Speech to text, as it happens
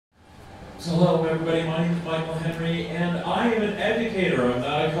So hello everybody, my name is Michael Henry, and I am an educator, I'm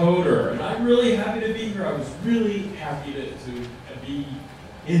not a coder, and I'm really happy to be here. I was really happy to be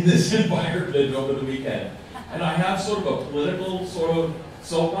in this environment over the weekend. And I have sort of a political sort of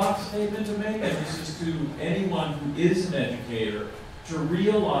soapbox statement to make, and this is to anyone who is an educator, to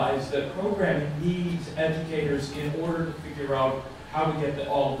realize that programming needs educators in order to figure out how to get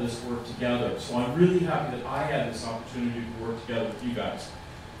all of this work together. So I'm really happy that I had this opportunity to work together with you guys.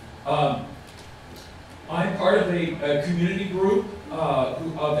 I'm part of a community group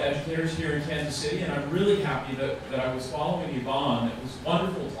of educators here in Kansas City, and I'm really happy that I was following Yvonne. It was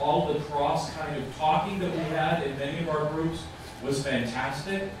wonderful. All the cross kind of talking that we had in many of our groups was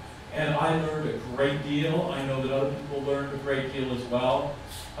fantastic, and I learned a great deal. I know that other people learned a great deal as well.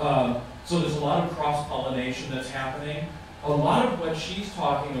 So there's a lot of cross-pollination that's happening. A lot of what she's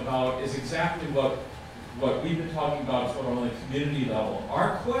talking about is exactly what we've been talking about sort of on the community level.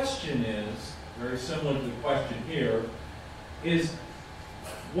 Our question is, very similar to the question here, is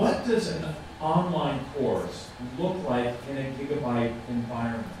what does an online course look like in a Gigabyte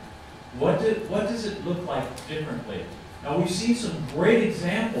environment? What does it look like differently? Now we've seen some great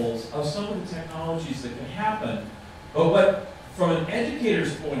examples of some of the technologies that can happen, but from an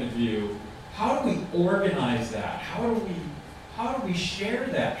educator's point of view, how do we organize that? How do we share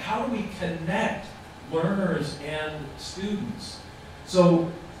that? How do we connect learners and students? So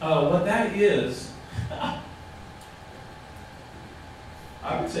what that is, I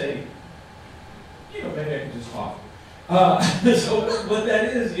would say, maybe I can just talk. So what that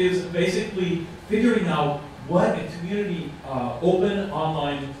is basically figuring out what a community open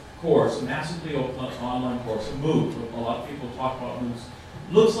online course, a massively open online course, a MOOC, a lot of people talk about MOOCs,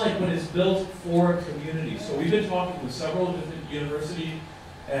 looks like when it's built for a community. So we've been talking with several different universities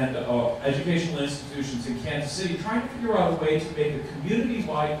and educational institutions in Kansas City, trying to figure out a way to make a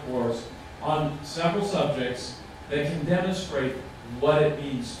community-wide course on several subjects that can demonstrate what it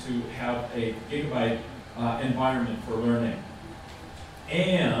means to have a Gigabyte environment for learning.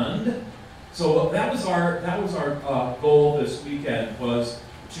 And so that was our goal this weekend, was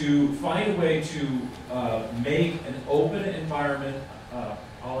to find a way to make an open environment.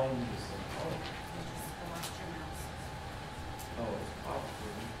 All I need is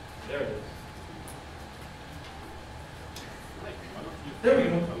there it is. There we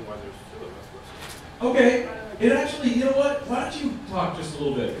go. Okay. It actually, you know what? Why don't you talk just a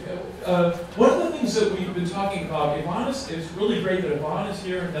little bit? One of the things that we've been talking about, Yvonne it's really great that Yvonne is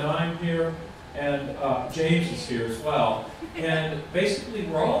here, and that I'm here, and James is here as well. And basically,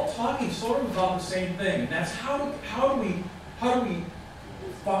 we're all talking sort of about the same thing, and that's how do we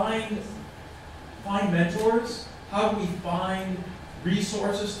find mentors? How do we find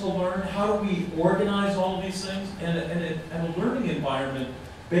resources to learn? How do we organize all of these things? And a learning environment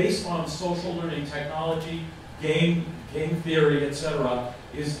based on social learning technology, game theory, etc.,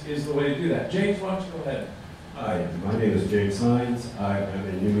 is the way to do that. James, why don't you go ahead? Hi, my name is James Hines. I am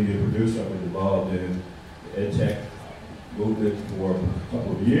a new media producer. I've been involved in the EdTech movement for a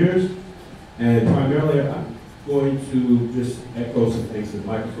couple of years. And primarily, I'm going to just echo some things that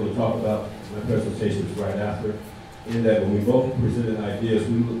Michael's going to talk about. My presentation is right after. In that when we both presented ideas,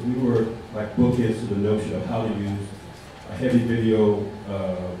 we were like bookends to the notion of how to use a heavy video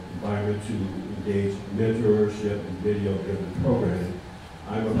environment to engage mentorship and video-driven programming.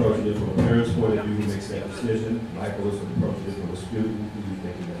 I'm approaching it from a parent's point of view who makes that decision. Michael is approaching it from a student who's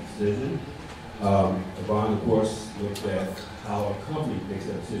making that decision. Yvonne, of course, looked at how a company makes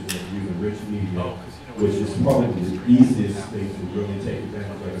that decision of using rich media, which is probably the easiest thing to really take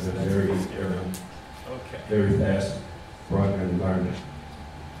advantage of in a very fast broadband environment.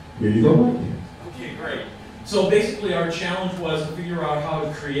 Here you go, Mike. Okay, great. So basically our challenge was to figure out how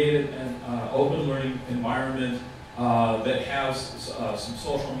to create an open learning environment that has some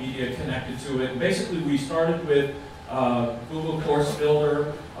social media connected to it. And basically we started with Google Course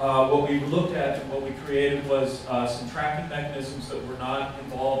Builder. What we looked at and what we created was some tracking mechanisms that were not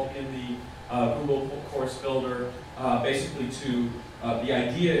involved in the Google Course Builder. Basically the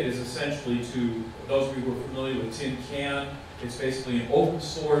idea is essentially to those of you who are familiar with Tin Can, it's basically an open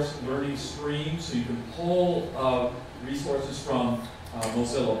source learning stream, so you can pull resources from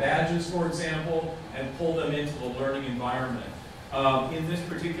Mozilla Badges, for example, and pull them into the learning environment. In this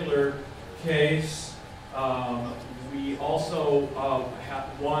particular case, we also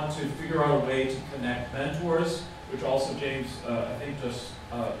want to figure out a way to connect mentors, which also James, I think, just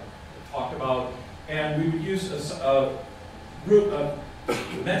talked about. And we would use a group of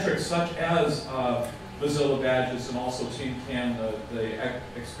metrics such as Mozilla Badges and also Tin Can, the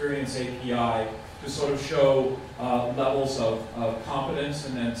Experience API, to sort of show levels of competence,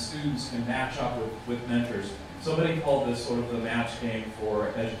 and then students can match up with mentors. Somebody called this sort of the match game for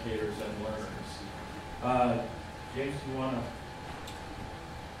educators and learners. James, do you want to?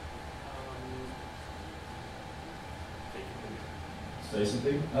 Say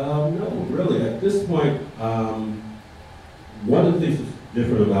something? No, really. At this point, one of the things that's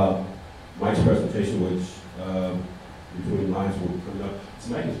different about Mike's presentation, which between lines will come up,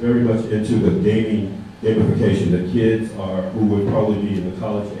 Mike is very much into the gamification. The kids who would probably be in the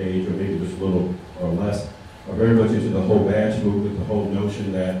college age, or maybe just a little or less, are very much into the whole badge movement, the whole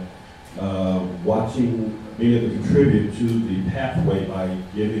notion that being able to contribute to the pathway by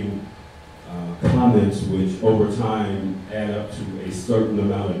giving comments which over time add up to a certain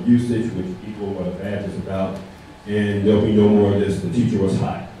amount of usage, which equal what a badge is about, and there'll be no more of this, the teacher was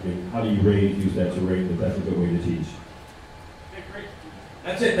hot. I mean, how do you use that to rate that that's a good way to teach? Okay, great.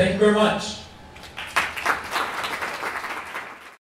 That's it. Thank you very much.